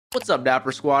What's up,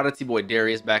 Dapper Squad? It's your boy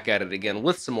Darius back at it again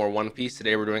with some more One Piece.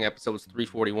 Today we're doing episodes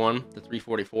 341 to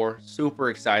 344. Super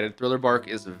excited. Thriller Bark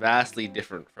is vastly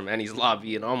different from Enies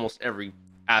Lobby in almost every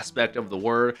aspect of the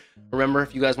word. Remember,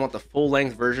 if you guys want the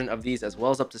full-length version of these as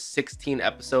well as up to 16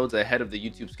 episodes ahead of the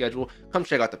YouTube schedule, come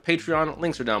check out the Patreon.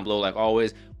 Links are down below like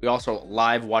always. We also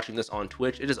live watching this on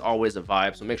Twitch. It is always a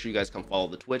vibe, so make sure you guys come follow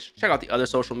the Twitch. Check out the other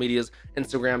social medias,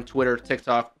 Instagram, Twitter,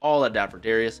 TikTok, all at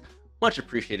DapperDarius. Much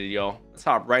appreciated, y'all. Let's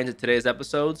hop right into today's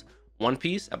episodes. One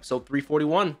Piece, episode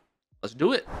 341. Let's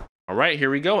do it. All right,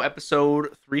 here we go. Episode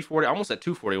 340, almost at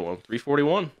 241.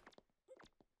 341.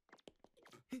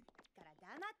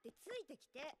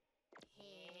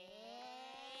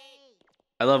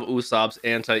 I love Usopp's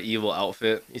anti-evil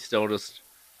outfit. He's still just...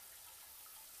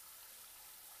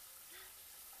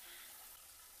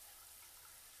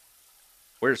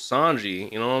 Where's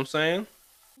Sanji? You know what I'm saying?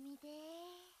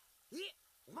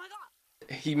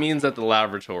 He means at the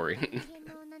laboratory.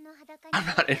 I'm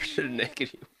not interested in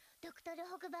naked you.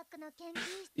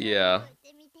 Yeah.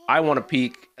 I want to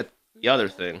peek at the other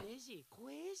thing.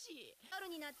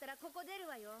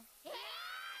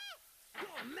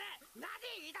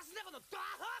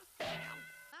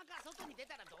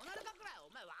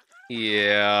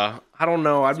 Yeah. I don't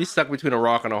know. I'd be stuck between a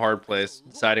rock and a hard place,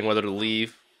 deciding whether to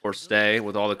leave or stay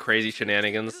with all the crazy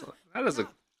shenanigans. That is an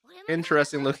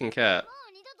interesting looking cat.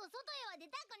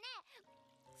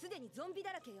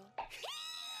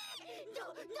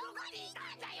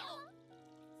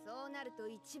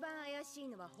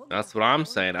 That's what I'm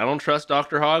saying. I don't trust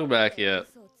Dr. Hogback yet.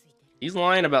 He's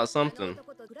lying about something.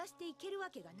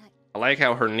 I like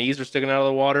how her knees are sticking out of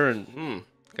the water and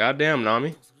goddamn,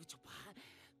 Nami.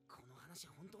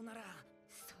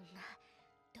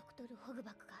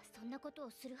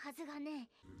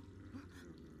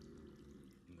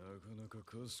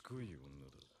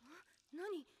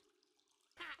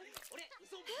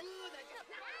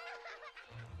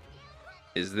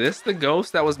 Is this the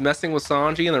ghost that was messing with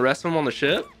Sanji and the rest of them on the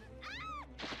ship?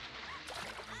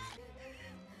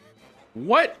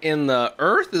 What in the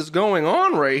earth is going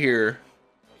on right here?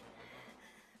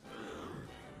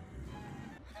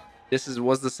 This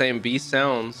was the same beast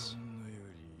sounds.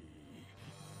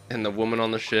 And the woman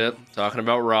on the ship talking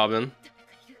about Robin.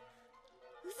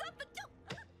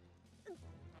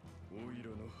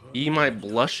 Be my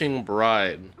blushing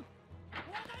bride.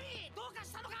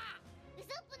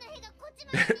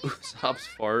 Usopp's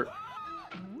fart.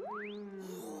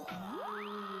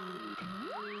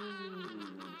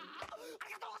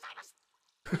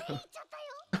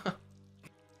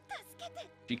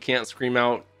 She can't scream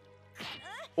out.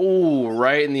 Oh,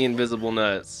 right in the invisible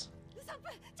nuts.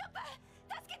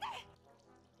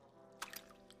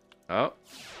 Oh.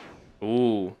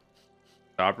 Ooh.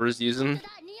 Chopper's using.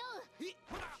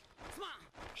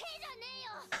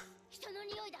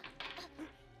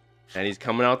 And he's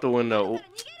coming out the window. Oh.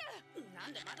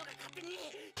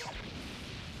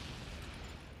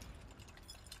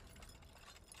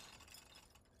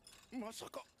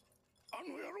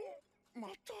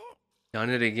 Done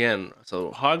it again.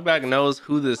 So Hogback knows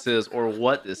who this is or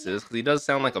what this is because he does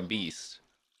sound like a beast.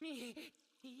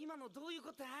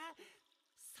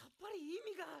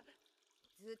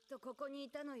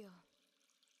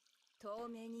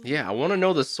 Yeah, I want to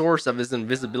know the source of his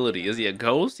invisibility. Is he a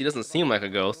ghost? He doesn't seem like a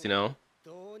ghost, you know.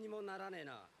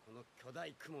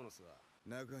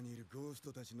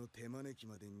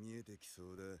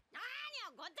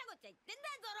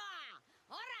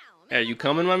 Hey, are you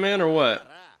coming, my man, or what?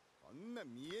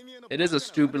 It is a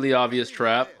stupidly obvious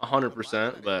trap,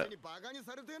 100%, but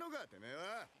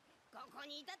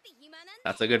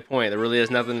that's a good point. There really has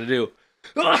nothing to do.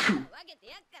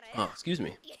 Oh, excuse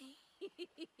me.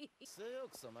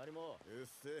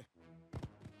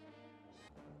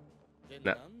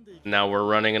 Now we're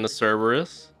running into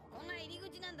Cerberus.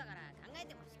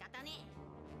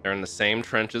 They're in the same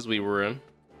trenches we were in.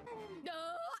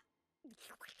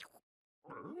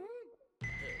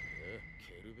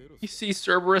 You see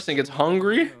Cerberus and gets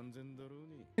hungry?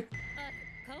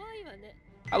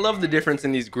 I love the difference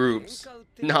in these groups.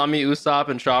 Nami, Usopp,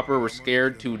 and Chopper were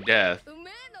scared to death.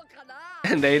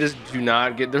 And they just do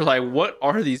not get... They're like, what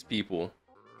are these people?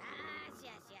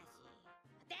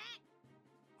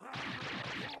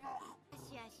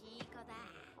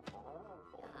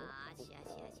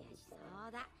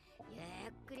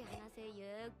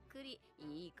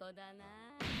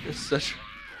 It's such...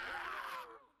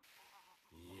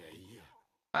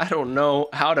 I don't know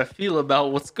how to feel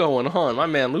about what's going on. My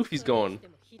man Luffy's going.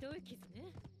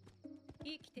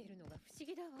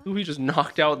 Luffy just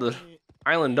knocked out the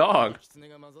island dog.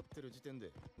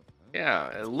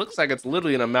 Yeah, it looks like it's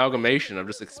literally an amalgamation of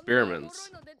just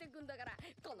experiments.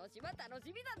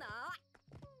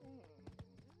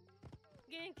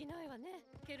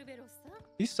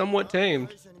 He's somewhat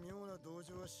tamed.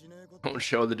 Don't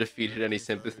show the defeated any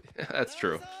sympathy. That's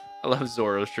true. I love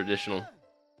Zoro's traditional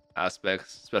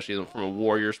aspects, especially from a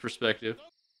warrior's perspective.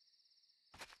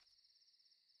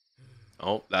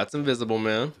 Oh, that's Invisible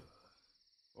Man.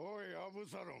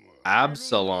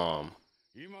 Absalom.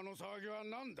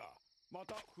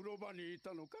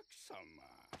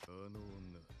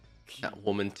 That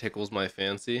woman tickles my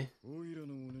fancy.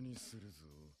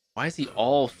 Why is he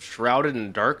all shrouded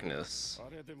in darkness?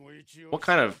 What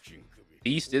kind of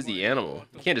beast is the animal?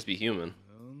 He can't just be human.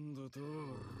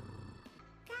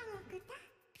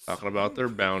 Talking about their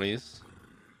bounties.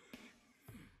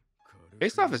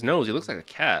 Based off his nose, he looks like a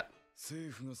cat.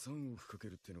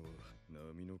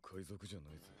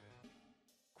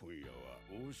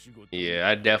 Yeah,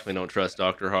 I definitely don't trust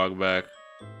Dr. Hogback.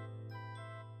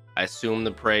 I assume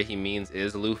the prey he means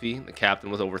is Luffy. The captain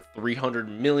was over 300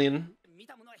 million,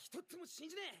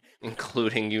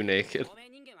 including you naked.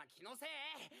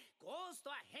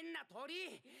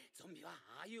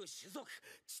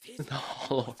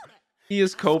 No, he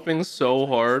is coping so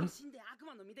hard.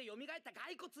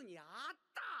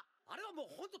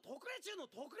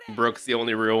 Brook's the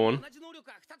only real one.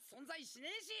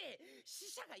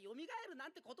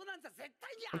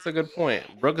 That's a good point.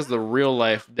 Brook is the real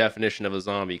life definition of a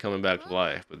zombie coming back to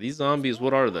life. But these zombies,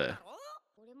 what are they?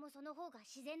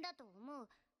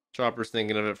 Chopper's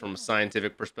thinking of it from a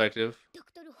scientific perspective.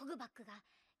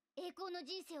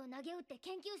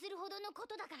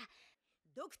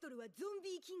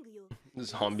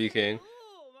 Zombie King.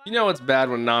 You know it's bad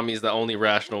when Nami's the only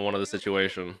rational one of the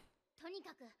situation.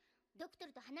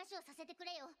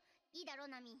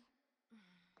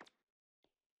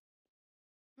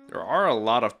 There are a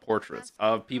lot of portraits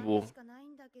of people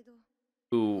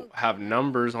who have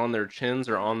numbers on their chins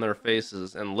or on their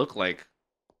faces and look like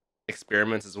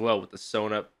experiments as well with the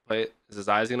sewn up plate. Is his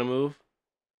eyes gonna move?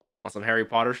 On some Harry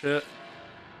Potter shit?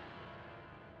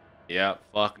 Yeah,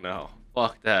 fuck no.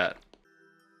 Fuck that.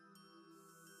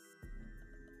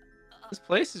 This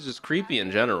place is just creepy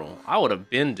in general. I would have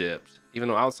been dipped, even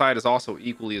though outside is also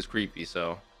equally as creepy,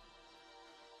 so.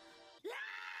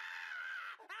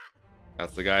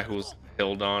 That's the guy who's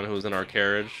held on, who's in our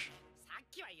carriage.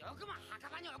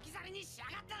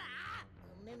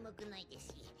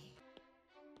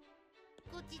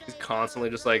 He's constantly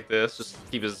just like this, just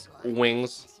keep his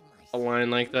wings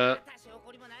aligned like that.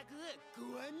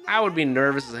 I would be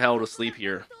nervous as hell to sleep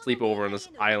here, sleep over on this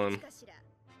island.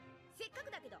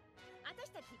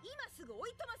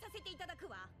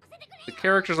 The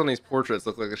characters on these portraits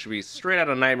look like they should be straight out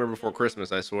of Nightmare Before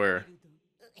Christmas, I swear.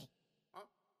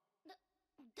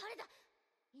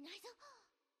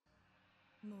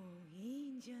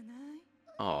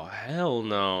 Oh, hell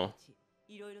no.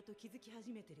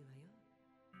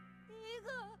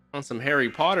 On some Harry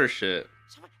Potter shit.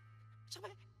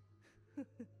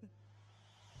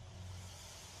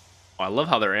 Oh, I love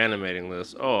how they're animating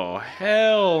this. Oh,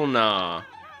 hell nah.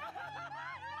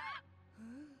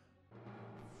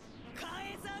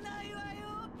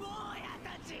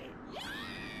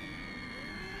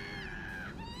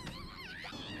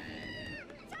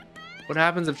 What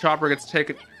happens if Chopper gets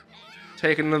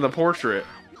taken to the portrait?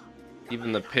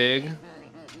 Even the pig?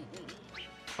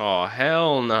 Oh,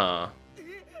 hell nah.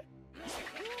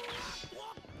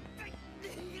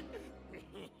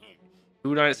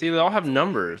 Who did I see? They all have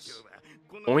numbers.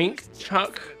 Oink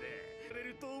Chuck.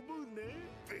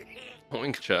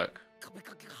 Oink Chuck.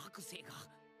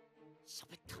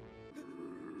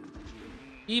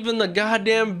 Even the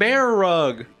goddamn bear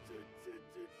rug.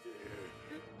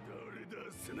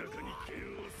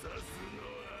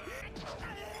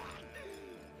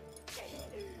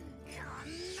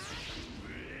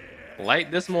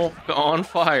 Light this motherfucker on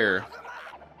fire.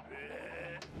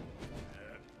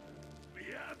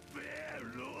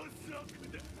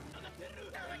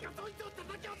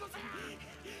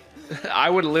 I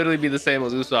would literally be the same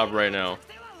as Usopp right now.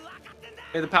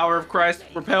 May the power of Christ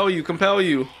propel you, compel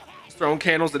you. Just throwing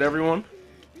candles at everyone.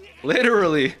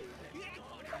 Literally.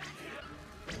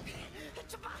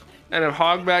 And if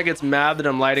Hogback gets mad that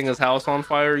I'm lighting his house on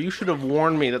fire, you should have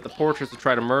warned me that the portraits would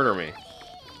try to murder me.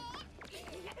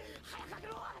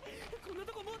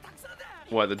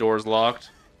 What, the door's locked?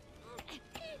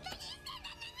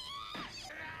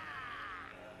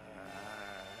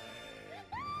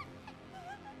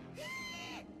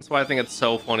 That's why I think it's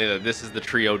so funny that this is the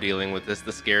trio dealing with this,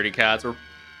 the scaredy cats. Or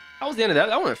that was the end of that.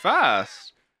 That went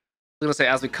fast. I was gonna say,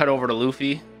 as we cut over to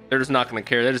Luffy, they're just not gonna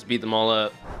care. They just beat them all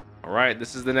up. All right,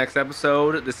 this is the next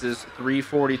episode. This is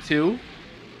 342.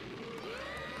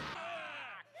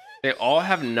 They all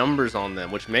have numbers on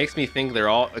them, which makes me think they're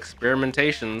all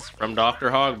experimentations from Dr.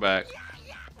 Hogback.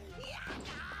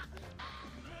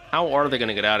 How are they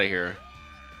gonna get out of here?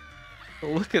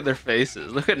 Look at their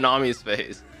faces. Look at Nami's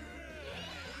face.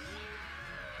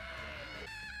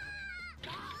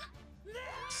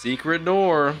 Secret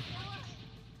door.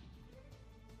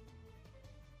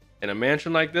 In a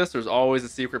mansion like this, there's always a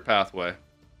secret pathway.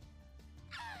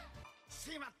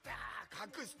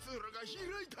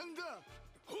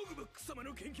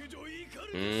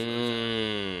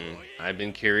 I've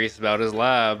been curious about his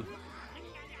lab.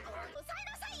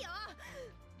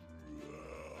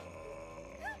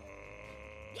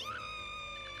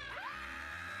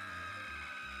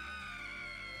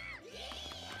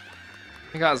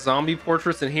 I got zombie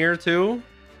portraits in here too.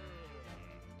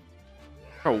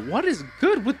 Bro, what is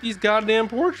good with these goddamn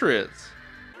portraits?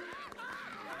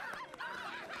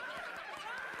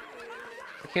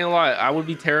 I can't lie, I would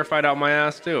be terrified out my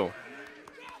ass too.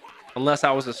 Unless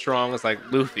I was as strong as like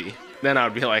Luffy. Then I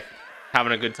would be like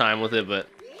having a good time with it, but...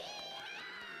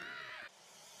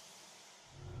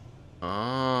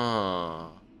 Ah.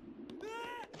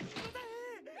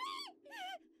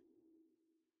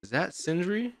 Is that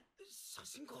Sindri?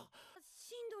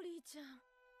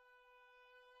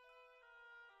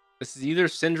 This is either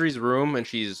Sindri's room and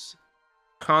she's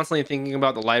constantly thinking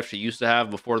about the life she used to have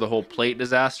before the whole plate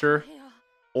disaster,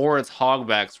 or it's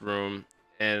Hogback's room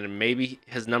and maybe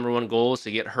his #1 goal is to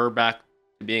get her back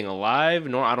to being alive.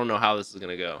 No, I don't know how this is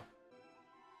gonna go.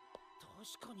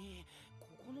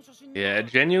 Yeah, it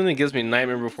genuinely gives me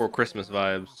Nightmare Before Christmas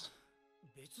vibes.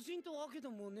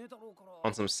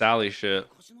 On some Sally shit.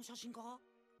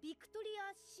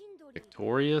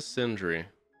 Victoria Sindri.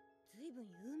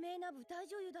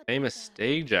 Famous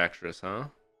stage actress, huh?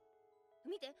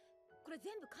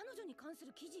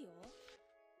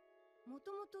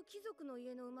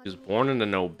 She was born into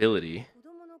nobility.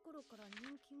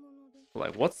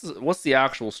 Like, what's the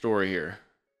actual story here?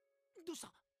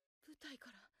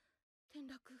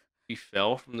 She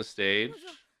fell from the stage.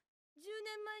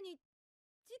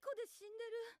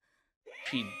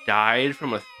 She died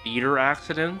from a theater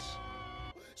accident.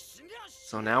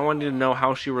 So now I need to know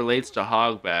how she relates to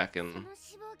Hogback and...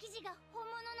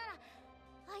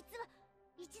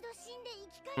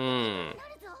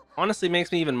 Honestly, makes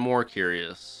me even more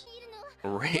curious.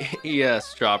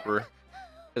 Yes, Chopper.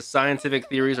 His scientific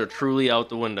theories are truly out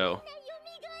the window.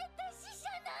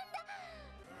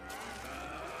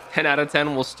 10 out of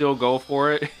 10 will still go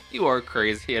for it. You are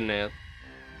crazy, Aneth.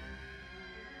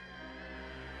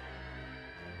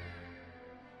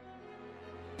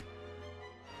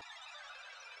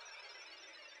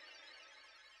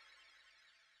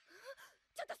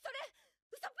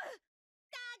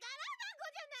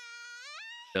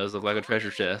 Does look like a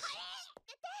treasure chest.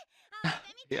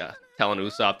 Yeah, telling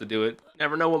Usopp to do it.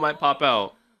 Never know what might pop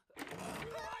out.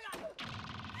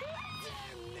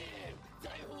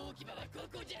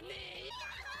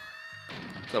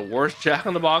 The worst Jack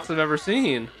in the Box I've ever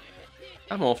seen.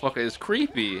 That motherfucker is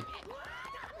creepy.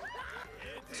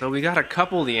 So we got a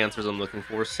couple of the answers I'm looking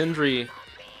for. Sindri,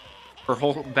 her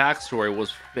whole backstory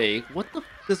was fake. What the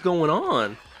fuck is going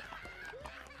on?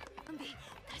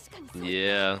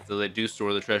 Yeah, so they do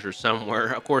store the treasure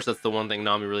somewhere. Of course, that's the one thing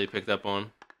Nami really picked up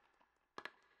on.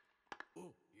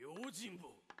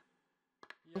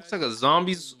 Looks like a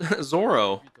zombie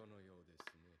Zoro.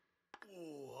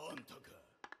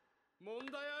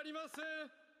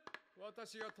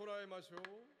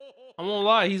 I'm gonna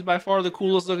lie, he's by far the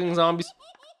coolest looking zombie.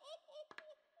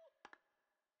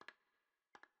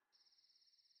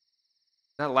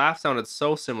 That laugh sounded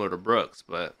so similar to Brooks,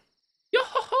 but...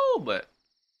 Yo-ho-ho, but...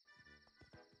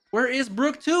 Where is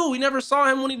Brook too? We never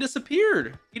saw him when he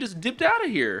disappeared. He just dipped out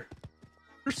of here.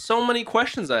 There's so many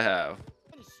questions I have.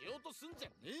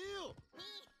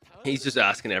 He's just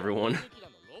asking everyone.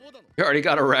 You already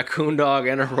got a raccoon dog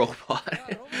and a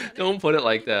robot. Don't put it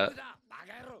like that.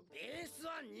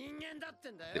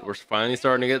 We're finally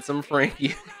starting to get some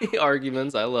Frankie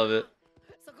arguments. I love it.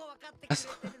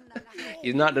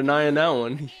 He's not denying that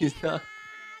one. He's not.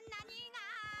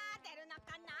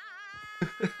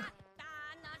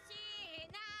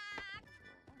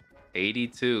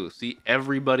 82. See,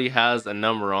 everybody has a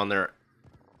number on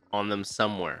them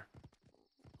somewhere.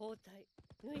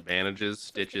 Bandages,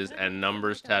 stitches, and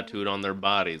numbers tattooed on their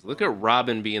bodies. Look at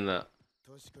Robin being the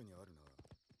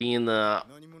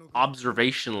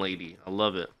observation lady. I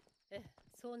love it.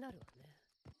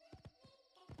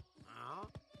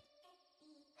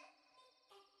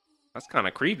 That's kind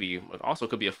of creepy. It also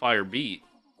could be a fire beat.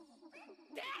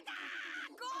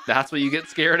 That's what you get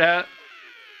scared at?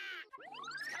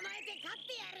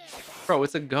 Bro,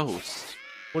 it's a ghost.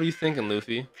 What are you thinking,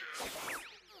 Luffy?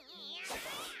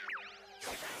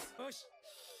 What,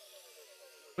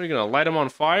 are you gonna light him on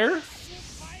fire?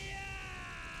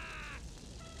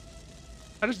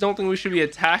 I just don't think we should be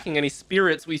attacking any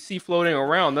spirits we see floating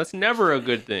around. That's never a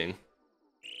good thing.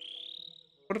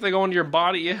 What if they go into your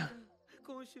body? Yeah.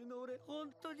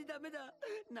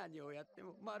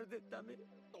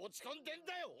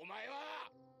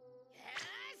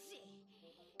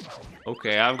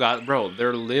 Okay, I've got... Bro,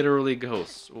 they're literally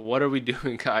ghosts. What are we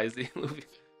doing, guys?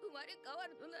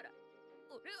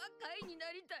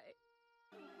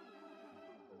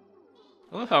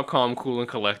 I love how calm, cool, and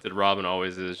collected Robin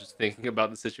always is, just thinking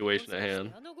about the situation at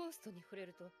hand.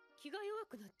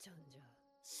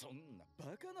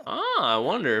 Ah, I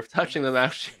wonder if touching them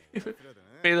actually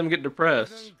made them get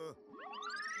depressed.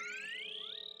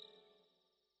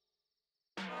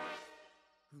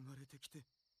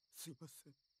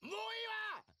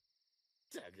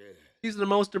 These are the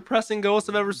most depressing ghosts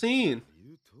I've ever seen.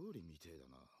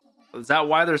 Is that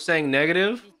why they're saying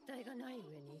negative?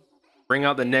 Bring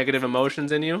out the negative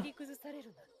emotions in you?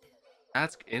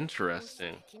 That's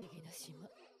interesting.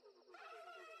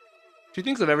 She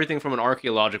thinks of everything from an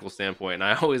archaeological standpoint, and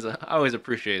I always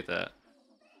appreciate that.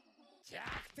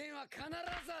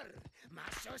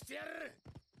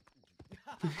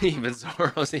 Even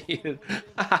Zoro's heated.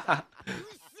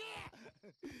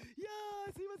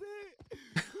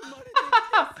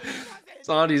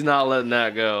 Sandy's not letting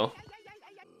that go.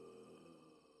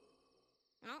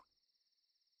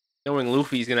 Knowing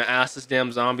Luffy's gonna ask this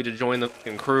damn zombie to join the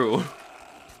fucking crew.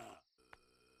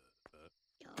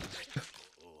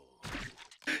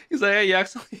 He's like, hey, you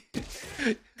accidentally...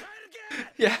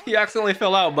 yeah, you accidentally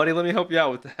fell out, buddy. Let me help you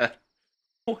out with that.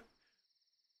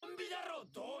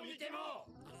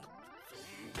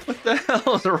 What the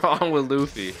hell is wrong with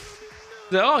Luffy? He's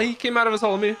like, oh, he came out of his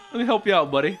hole. Let me help you out,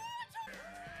 buddy.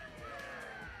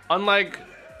 Unlike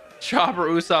Chopper,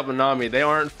 Usopp, and Nami, they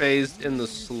aren't phased in the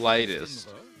slightest.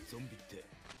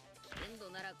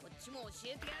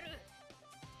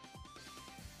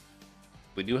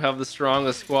 We do have the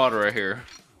strongest squad right here.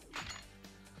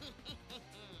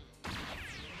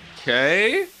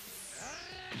 Okay.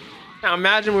 Now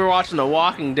imagine we were watching The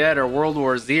Walking Dead or World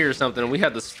War Z or something, and we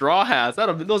had the Straw Hats.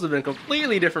 Those have been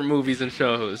completely different movies and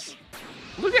shows.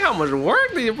 Look at how much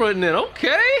work they're putting in.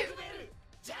 Okay.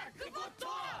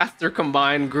 After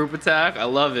combined group attack, I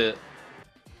love it.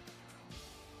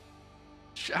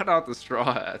 Shout out the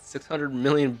Straw Hats. 600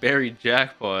 million berry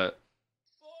jackpot.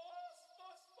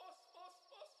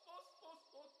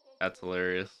 That's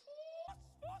hilarious.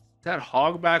 Is that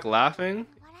Hogback laughing?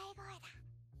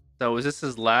 So is this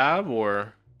his lab,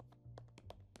 or...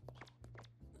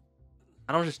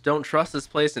 I don't trust this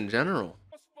place in general.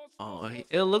 Oh,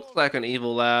 it looks like an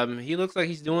evil lab. He looks like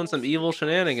he's doing some evil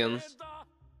shenanigans.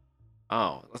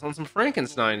 Oh, that's on some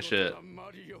Frankenstein shit.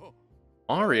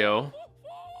 Mario?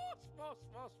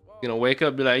 Gonna wake up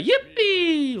and be like,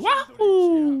 yippee!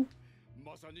 Wahoo!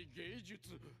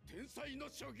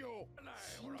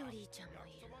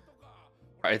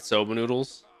 Alright, soba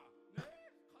noodles.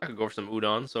 I could go for some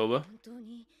udon soba.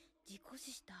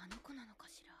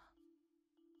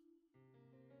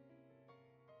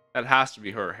 That has to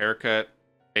be her. Haircut,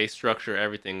 face structure,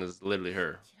 everything is literally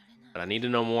her. But I need to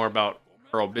know more about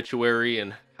her obituary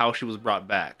and how she was brought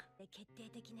back.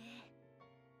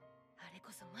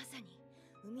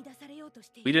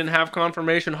 We didn't have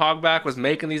confirmation Hogback was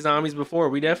making these zombies before.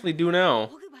 We definitely do now.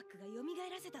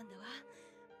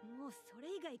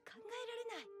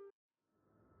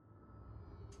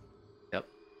 Yep.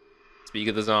 Speak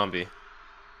of the zombie.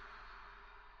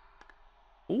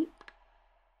 Ooh.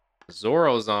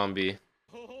 Zoro zombie.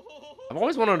 I've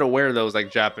always wanted to wear those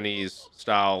like Japanese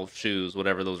style shoes,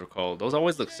 whatever those are called. Those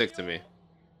always look sick to me.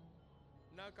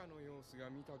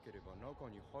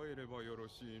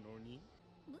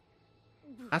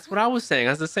 That's what I was saying.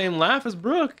 That's the same laugh as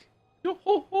Brooke. Yo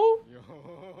ho ho.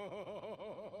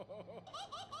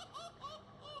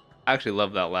 I actually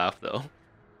love that laugh though.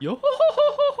 Yo ho ho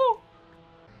ho ho.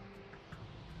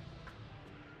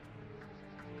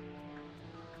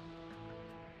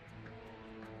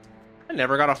 I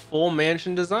never got a full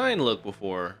mansion design look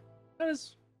before. That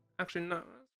is actually not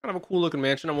kind of a cool looking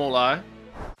mansion, I won't lie.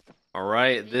 All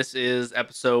right, this is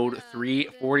episode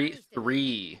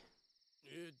 343.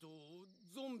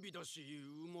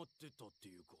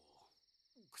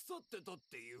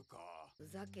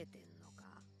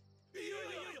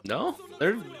 No,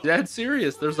 they're dead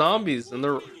serious. They're zombies and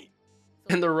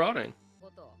they're rotting.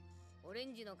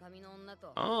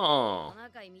 Oh,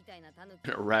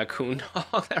 a raccoon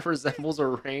dog that resembles a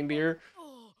reindeer.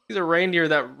 He's a reindeer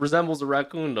that resembles a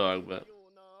raccoon dog, but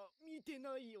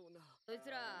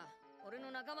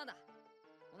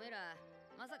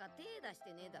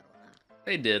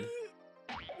They did.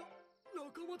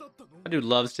 That dude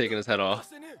loves taking his head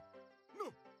off.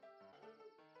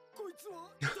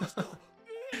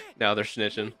 Now they're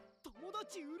snitching.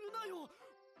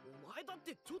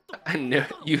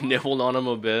 You nibbled on him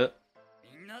a bit.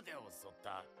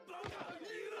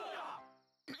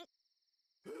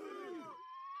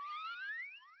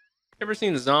 Ever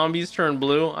seen zombies turn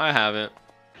blue? I haven't.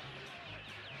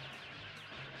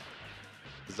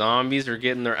 Zombies are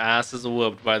getting their asses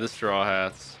whooped by the Straw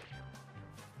Hats.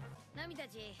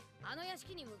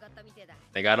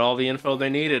 They got all the info they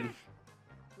needed.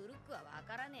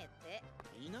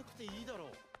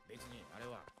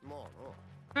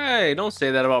 Hey, don't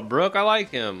say that about Brooke. I like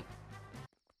him.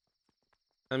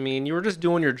 I mean, you were just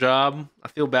doing your job. I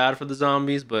feel bad for the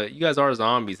zombies, but you guys are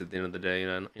zombies at the end of the day,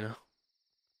 you know?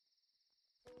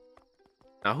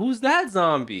 Now, who's that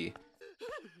zombie?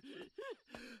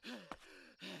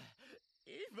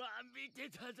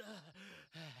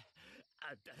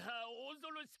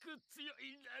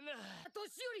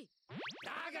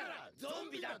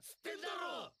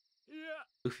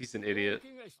 Luffy's an idiot.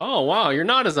 Oh, wow, you're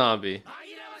not a zombie.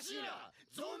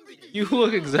 You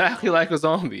look exactly like a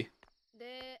zombie.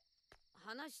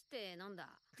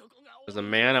 There's a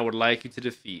man I would like you to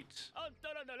defeat.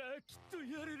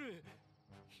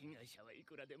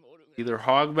 Either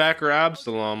Hogback or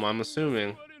Absalom, I'm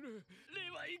assuming.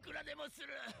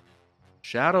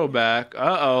 Shadowback.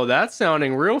 Uh-oh, that's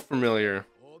sounding real familiar.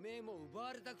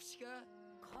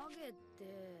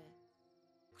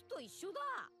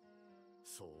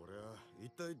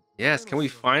 Yes, can we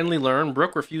finally learn?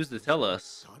 Brooke refused to tell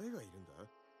us.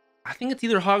 I think it's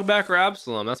either Hogback or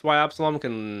Absalom. That's why Absalom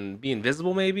can be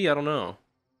invisible, maybe? I don't know.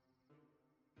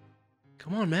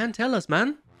 Come on, man. Tell us,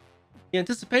 man. The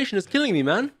anticipation is killing me,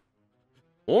 man.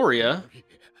 Moria?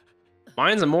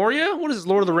 Mines of Moria? What is this,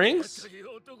 Lord of the Rings?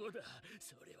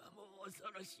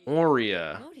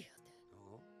 Moria.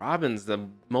 Robin's the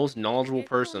most knowledgeable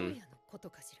person.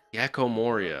 Gecko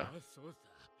Moria.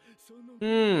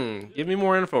 Give me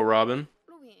more info, Robin.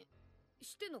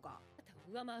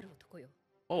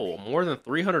 Oh, more than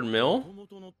 300 mil?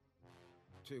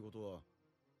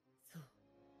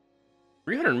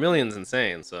 300 million's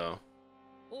insane, so.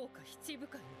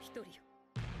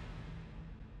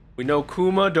 We know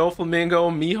Kuma,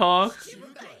 Doflamingo, Mihawk,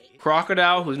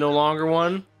 Crocodile, who's no longer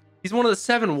one. He's one of the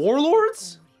 7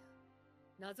 warlords?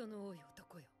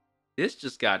 This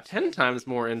just got 10 times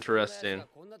more interesting.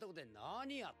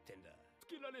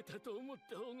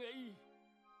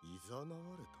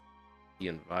 He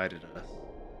invited us.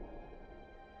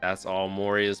 That's all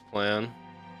Moria's plan.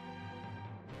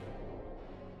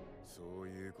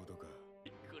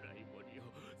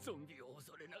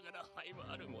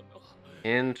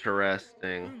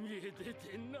 Interesting.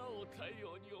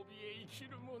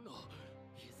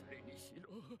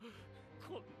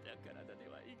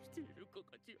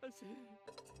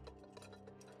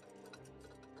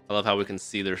 I love how we can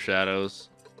see their shadows.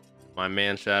 My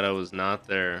man Shadow is not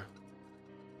there.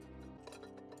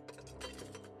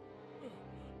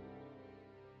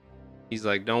 He's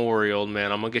like, don't worry, old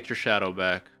man. I'm gonna get your shadow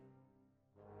back.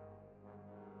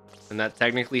 And that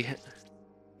technically...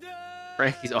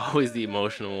 Frankie's always the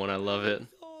emotional one. I love it.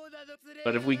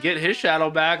 But if we get his shadow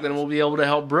back, then we'll be able to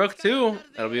help Brooke too.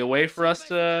 That'll be a way for us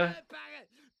to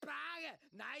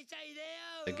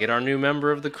get our new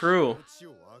member of the crew.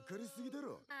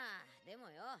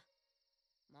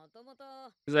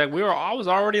 He's like, I was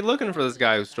already looking for this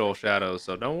guy who stole shadows,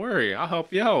 so don't worry, I'll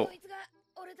help you out.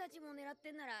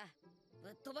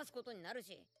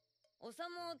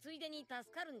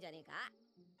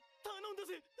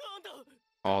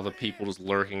 All the people just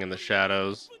lurking in the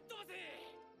shadows.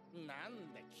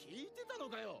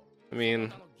 I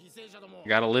mean, you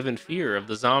gotta live in fear of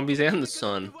the zombies and the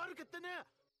sun.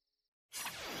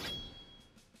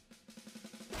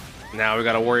 Now we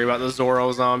gotta worry about the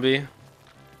Zoro zombie.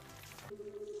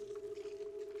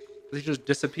 Does he just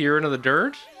disappear into the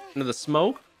dirt? Into the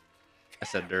smoke? I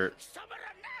said dirt.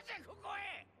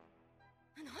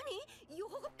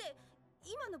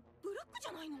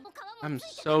 I'm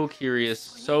so curious,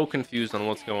 so confused on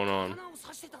what's going on.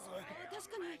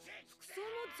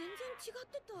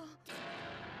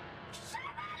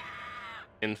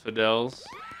 Infidels.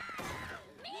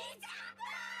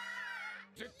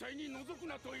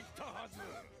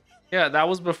 Yeah, that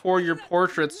was before your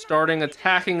portraits starting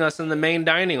attacking us in the main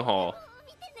dining hall.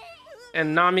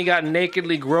 And Nami got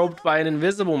nakedly groped by an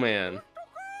invisible man.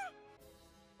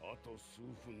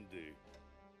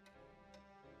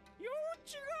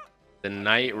 The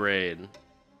night raid.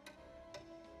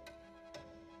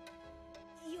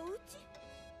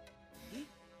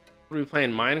 Are we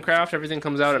playing Minecraft? Everything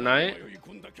comes out at night?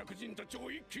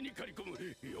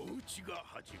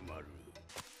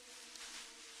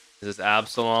 Is this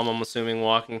Absalom, I'm assuming,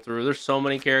 walking through? There's so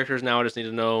many characters now, I just need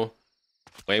to know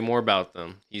way more about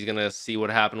them. He's gonna see what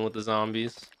happened with the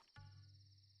zombies.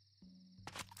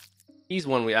 He's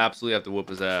one we absolutely have to whoop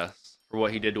his ass for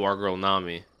what he did to our girl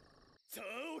Nami.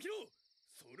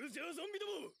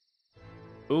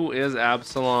 Who is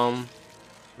Absalom?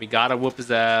 We gotta whoop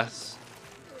his ass.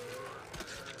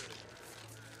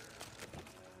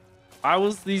 I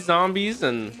was these zombies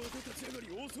and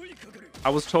I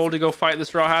was told to go fight the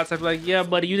Straw Hats. I'd be like, yeah,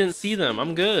 buddy, you didn't see them.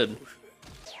 I'm good.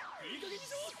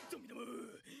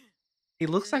 He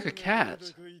looks like a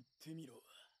cat.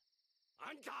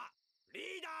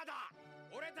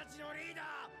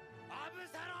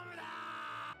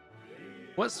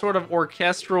 What sort of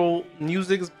orchestral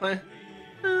music is playing?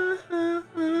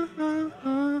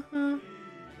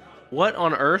 What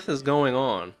on earth is going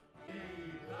on?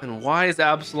 And why is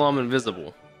Absalom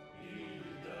invisible?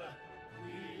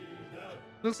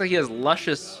 Looks like he has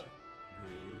luscious...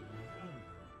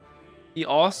 He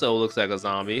also looks like a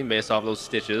zombie based off those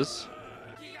stitches.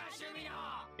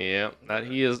 Yeah, that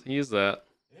he is that.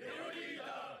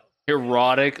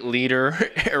 Erotic leader,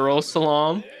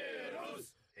 Erosalam.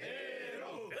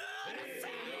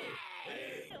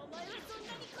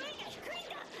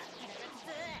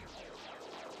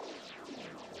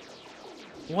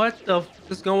 What the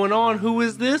f is going on? Who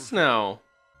is this now?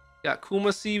 We got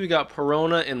Kumasi, we got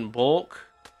Perona in bulk,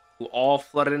 who all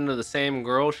flooded into the same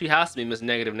girl. She has to be Miss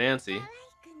Negative Nancy.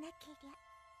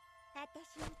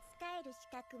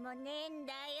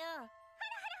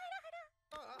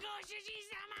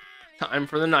 Time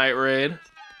for the night raid.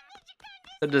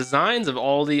 The designs of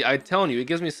all the... I'm telling you, it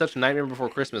gives me such Nightmare Before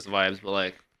Christmas vibes, but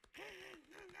like...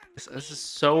 This is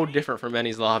so different from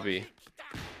Benny's lobby.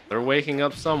 They're waking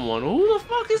up someone. Who the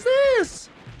fuck is this?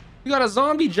 You got a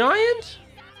zombie giant?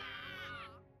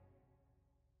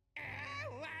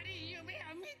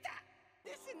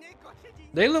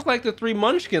 They look like the three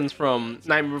munchkins from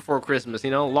Nightmare Before Christmas,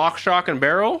 you know? Lock, Shock, and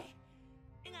Barrel?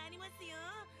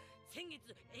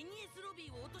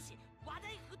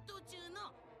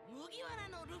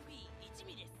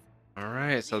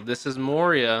 Alright, so this is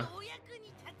Moria.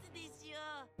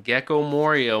 Gecko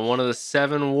Moria, one of the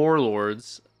 7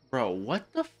 warlords. Bro,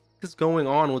 what the f is going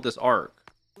on with this arc?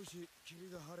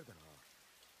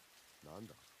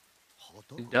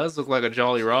 It does look like a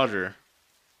Jolly Roger.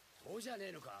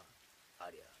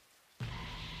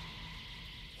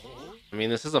 I mean,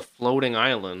 this is a floating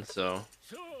island, so...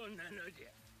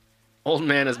 Old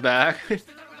man is back.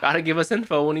 Gotta give us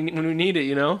info when we need it,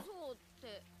 you know?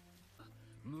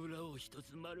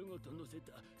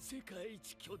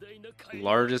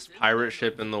 Largest pirate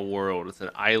ship in the world. It's an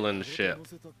island ship.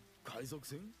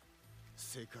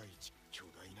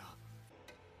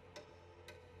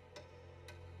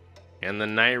 And the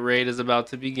night raid is about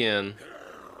to begin.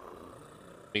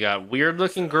 We got weird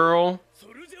looking girl.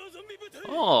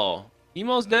 Oh, he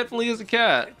most definitely is a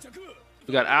cat.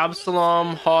 We got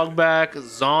Absalom, Hogback,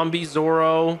 Zombie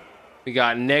Zoro. We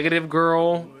got Negative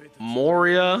Girl,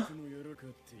 Moria.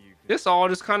 This all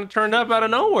just kind of turned up out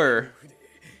of nowhere.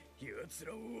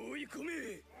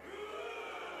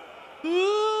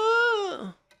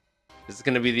 Is this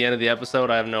gonna be the end of the episode?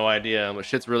 I have no idea, but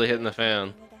shit's really hitting the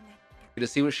fan. Get to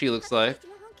see what she looks like.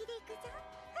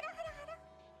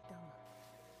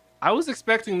 I was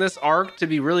expecting this arc to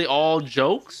be really all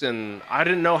jokes, and I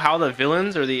didn't know how the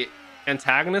villains or the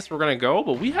antagonists were gonna go,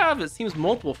 but we have, it seems,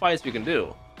 multiple fights we can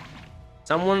do.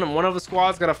 One of the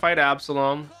squads gotta fight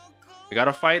Absalom. We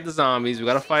gotta fight the zombies. We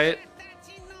gotta fight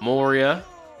Moria.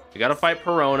 We gotta fight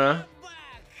Perona.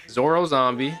 Zoro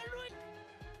zombie.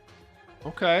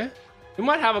 Okay. We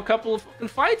might have a couple of fucking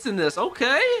fights in this.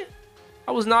 Okay.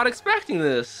 I was not expecting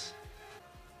this.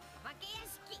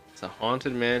 It's a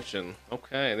haunted mansion.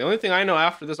 Okay. The only thing I know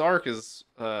after this arc is...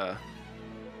 I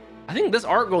think this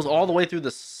arc goes all the way through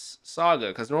the saga,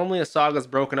 because normally a saga is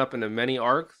broken up into many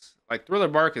arcs. Like, Thriller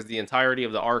Bark is the entirety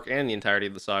of the arc and the entirety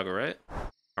of the saga, right?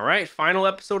 All right, final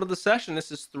episode of the session.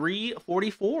 This is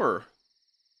 344.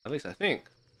 At least I think.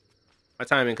 My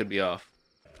timing could be off.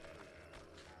 Is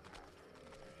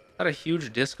that a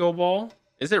huge disco ball?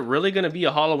 Is it really going to be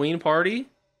a Halloween party?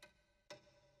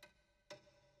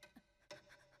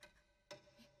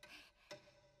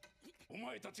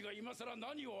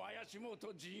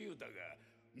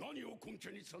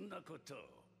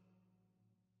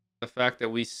 The fact that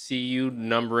we see you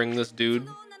numbering this dude.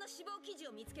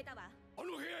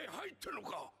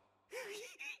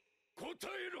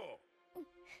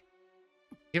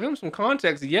 Give him some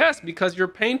context. Yes, because your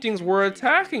paintings were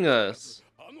attacking us.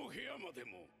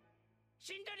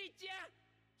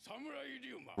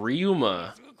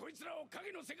 RYUMA.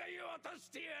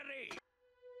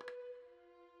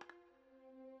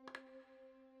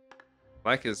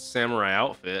 Like his samurai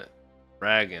outfit.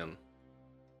 Dragon.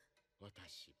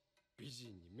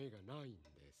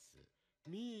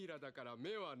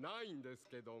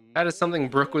 That is something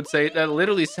Brooke would say. That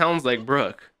literally sounds like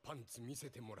Brooke.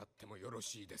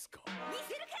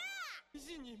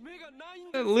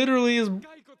 That literally is...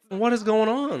 What is going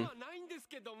on?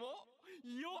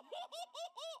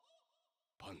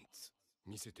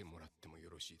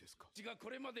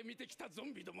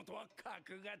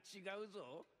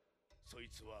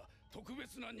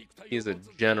 He's a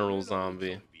general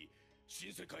zombie.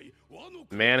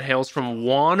 Man hails from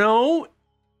Wano?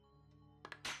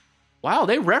 Wow,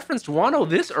 they referenced Wano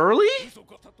this early?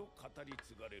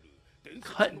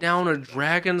 Cut down a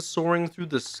dragon soaring through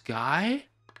the sky?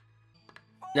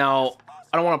 Now,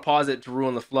 I don't want to pause it to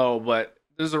ruin the flow, but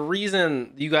there's a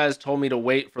reason you guys told me to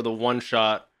wait for the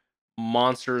one-shot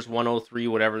Monsters 103,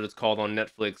 whatever it's called on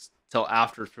Netflix, till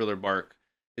after Thriller Bark.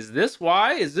 Is this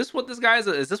why? Is this what this guy's...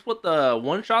 Is this what the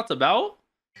one-shot's about?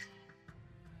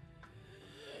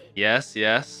 Yes,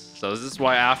 yes. So is this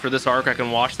why after this arc I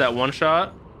can watch that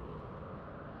one-shot?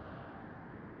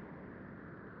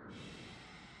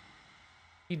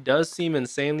 He does seem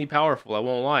insanely powerful, I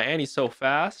won't lie. And he's so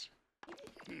fast.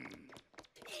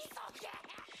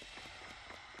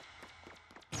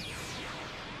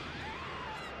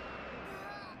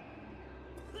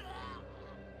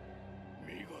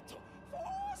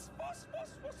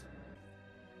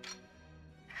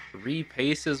 Three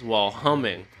paces while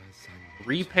humming.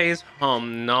 Repays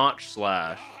hum notch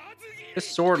slash. This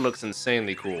sword looks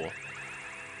insanely cool.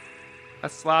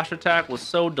 That slash attack was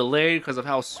so delayed because of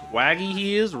how swaggy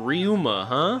he is. RYUMA,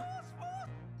 huh?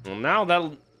 Well, now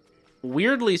that...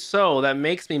 Weirdly so, that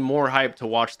makes me more hyped to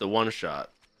watch the one-shot.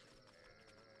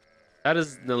 That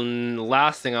is the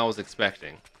last thing I was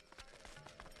expecting.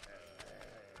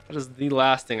 That is the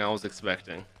last thing I was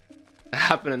expecting to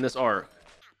happen in this arc.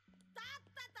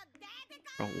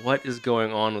 Bro, what is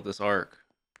going on with this arc?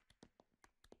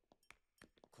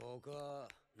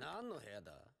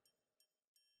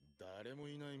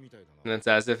 And it's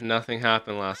as if nothing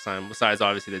happened last time, besides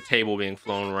obviously the table being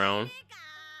flown around.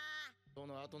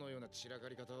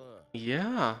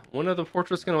 Yeah, when are the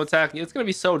portraits going to attack? It's going to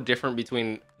be so different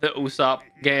between the Usopp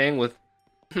gang with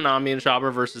Nami and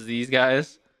Chopper versus these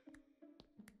guys.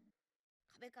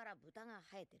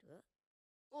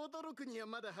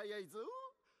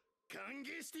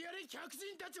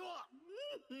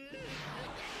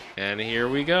 And here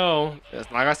we go.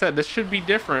 Like I said, this should be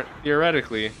different,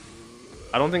 theoretically.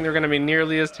 I don't think they're going to be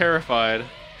nearly as terrified.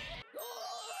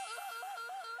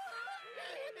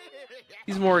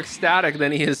 He's more ecstatic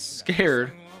than he is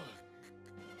scared.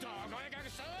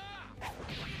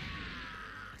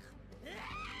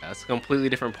 That's a completely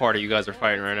different party you guys are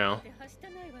fighting right now.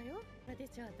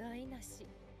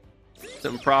 It's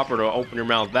improper to open your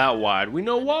mouth that wide. We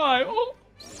know why. Oh.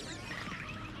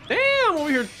 Damn, over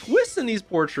here twisting these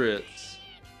portraits.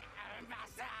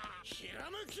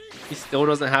 He still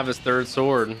doesn't have his third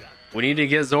sword. We need to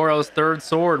get Zoro's third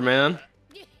sword, man.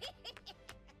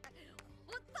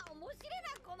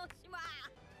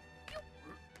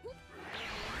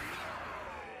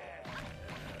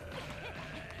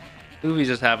 Luffy's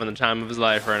just having the time of his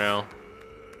life right now.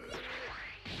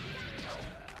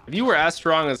 If you were as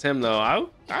strong as him, though,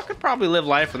 I could probably live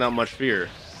life without much fear.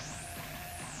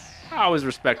 I always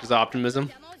respect his optimism.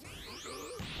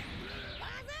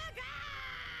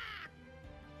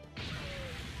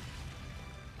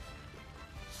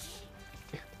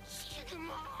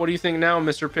 What do you think now,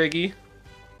 Mr. Piggy?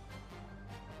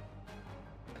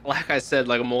 Like I said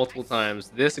like multiple times,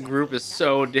 this group is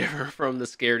so different from the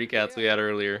scaredy cats we had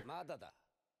earlier.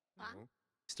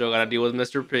 Still gotta deal with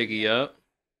Mr. Piggy, up.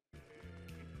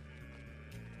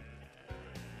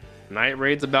 Night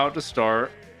raid's about to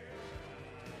start.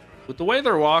 With the way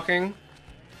they're walking,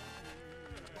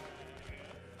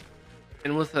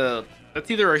 and with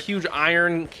that's either a huge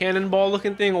iron cannonball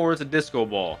looking thing or it's a disco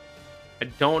ball. I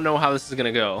don't know how this is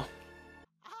gonna go.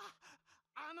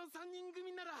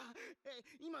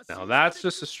 Now that's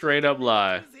just a straight up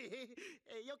lie.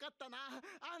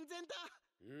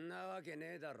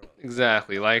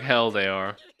 Exactly, like hell they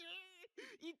are.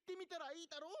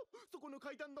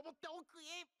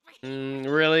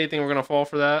 Really? You think we're gonna fall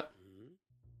for that?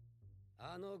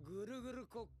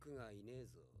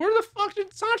 Where the fuck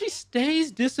did Sanji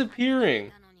stays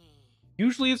disappearing?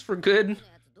 Usually it's for good.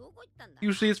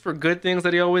 Usually it's for good things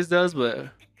that he always does, but...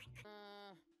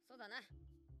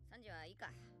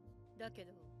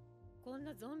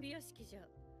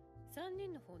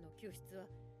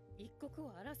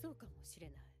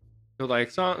 So like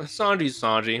Sanji's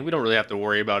Sanji, we don't really have to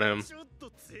worry about him.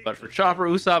 But for Chopper,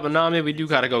 Usopp, and Nami, we do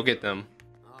gotta go get them.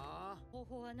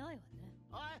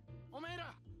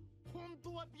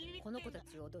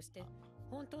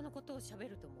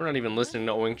 We're not even listening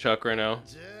to Oink Chuck right now.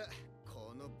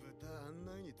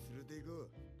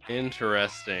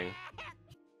 Interesting.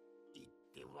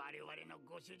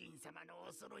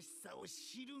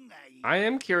 I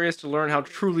am curious to learn how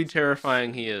truly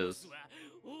terrifying he is.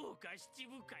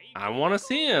 I want to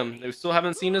see him. We still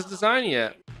haven't seen his design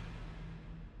yet.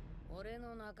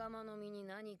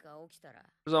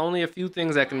 There's only a few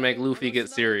things that can make Luffy get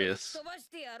serious.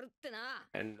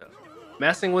 And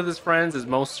messing with his friends is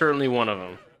most certainly one of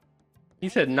them. He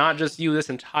said not just you, this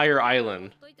entire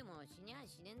island.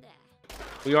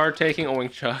 We are taking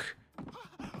Oink Chuck.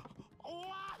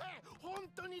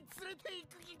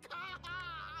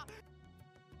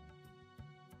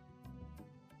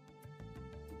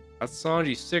 That's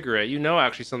Sanji's cigarette. You know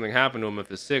actually something happened to him if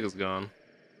his cig is gone.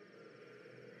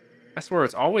 I swear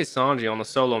it's always Sanji on the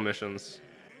solo missions.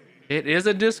 It is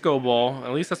a disco ball.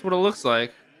 At least that's what it looks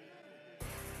like.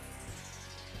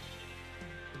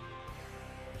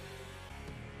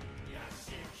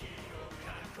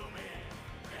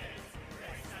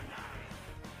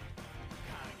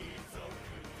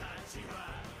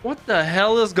 What the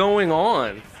hell is going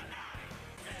on?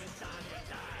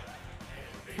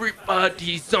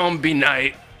 Everybody zombie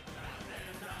night.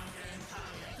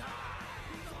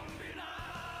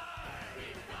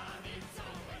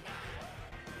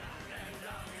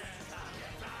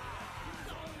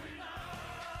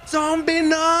 Zombie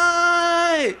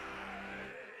night.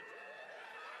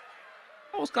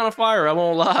 That was kind of fire, I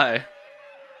won't lie.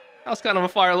 That was kind of a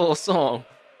fire little song.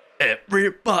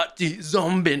 Everybody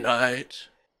zombie night.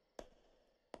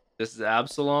 This is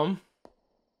Absalom.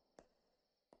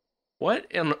 What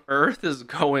on earth is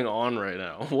going on right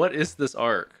now? What is this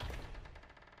arc?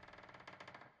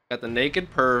 Got the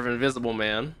naked perv, Invisible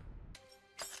Man.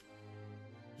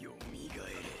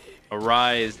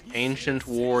 Arise, ancient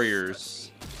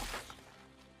warriors.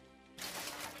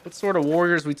 What sort of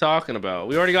warriors we talking about?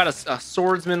 We already got a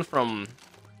swordsman from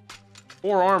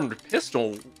four-armed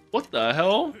pistol. What the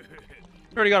hell?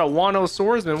 We already got a Wano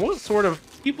swordsman. What sort of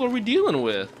people are we dealing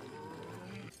with?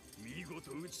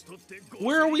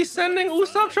 Where are we sending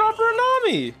Usopp, Chopper, and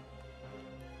Nami?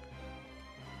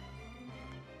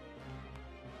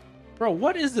 Bro,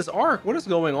 what is this arc? What is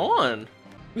going on?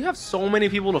 We have so many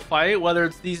people to fight, whether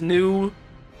it's these new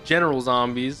general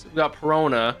zombies. We got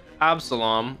Perona,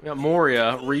 Absalom, we got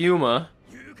Moria, Ryuma.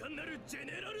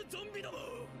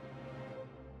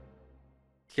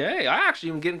 Okay, I actually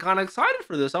am getting kind of excited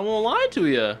for this. I won't lie to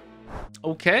you.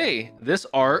 Okay, this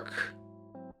arc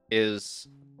is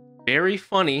very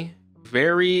funny,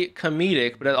 very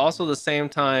comedic, but at also the same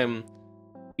time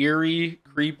eerie,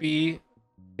 creepy,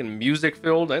 and music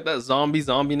filled. Like that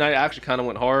zombie night actually kind of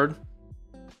went hard.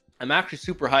 I'm actually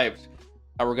super hyped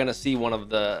that we're gonna see one of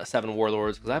the 7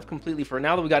 warlords, because I've completely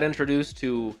now that we got introduced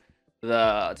to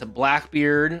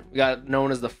Blackbeard, we got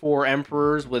known as the 4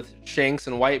 emperors with Shanks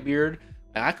and Whitebeard.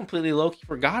 I completely low-key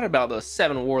forgot about the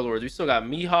 7 warlords. We still got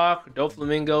Mihawk,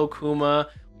 Doflamingo, Kuma.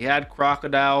 We had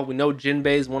Crocodile. We know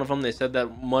Jinbei is one of them. They said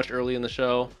that much early in the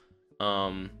show.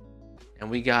 And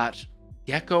we got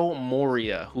Gecko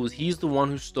Moria, he's the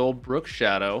one who stole Brook's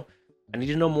shadow. I need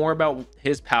to know more about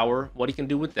his power, what he can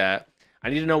do with that. I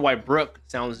need to know why Brook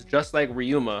sounds just like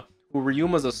Ryuma, who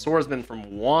Ryuma's a swordsman from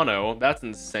Wano. That's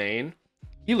insane.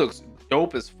 He looks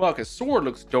dope as fuck. His sword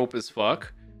looks dope as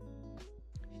fuck.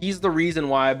 He's the reason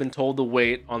why I've been told to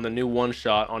wait on the new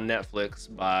one-shot on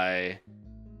Netflix by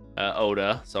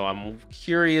Oda. So I'm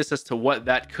curious as to what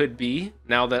that could be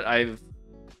now that I've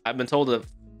been told to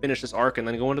finish this arc and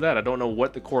then go into that. I don't know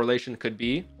what the correlation could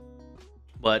be,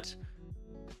 but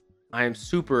I am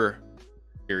super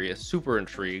curious, super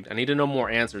intrigued. I need to know more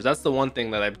answers. That's the one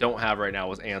thing that I don't have right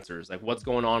now, is answers. Like, what's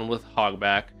going on with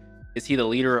Hogback? Is he the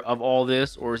leader of all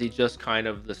this, or is he just kind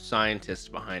of the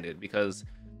scientist behind it? Because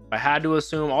I had to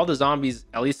assume all the zombies,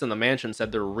 at least in the mansion,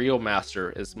 said their real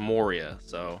master is Moria.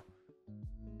 So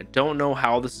I don't know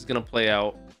how this is going to play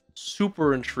out.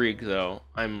 Super intrigued though.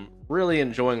 I'm really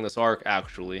enjoying this arc,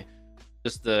 actually.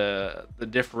 Just the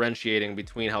differentiating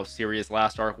between how serious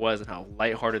last arc was and how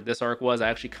lighthearted this arc was. I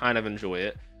actually kind of enjoy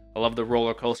it. I love the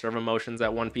roller coaster of emotions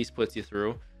that One Piece puts you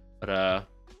through. But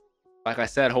like I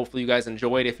said, hopefully you guys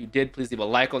enjoyed. If you did, please leave a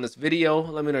like on this video.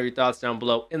 Let me know your thoughts down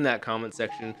below in that comment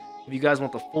section. If you guys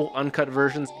want the full uncut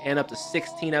versions and up to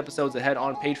 16 episodes ahead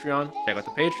on Patreon, check out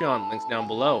the Patreon. Links down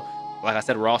below. Like I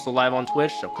said, we're also live on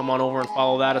Twitch, so come on over and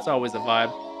follow that. It's always a vibe.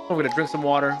 Don't forget to drink some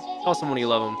water. Tell someone you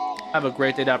love them. Have a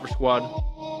great day, Dapper Squad.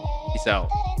 Peace out.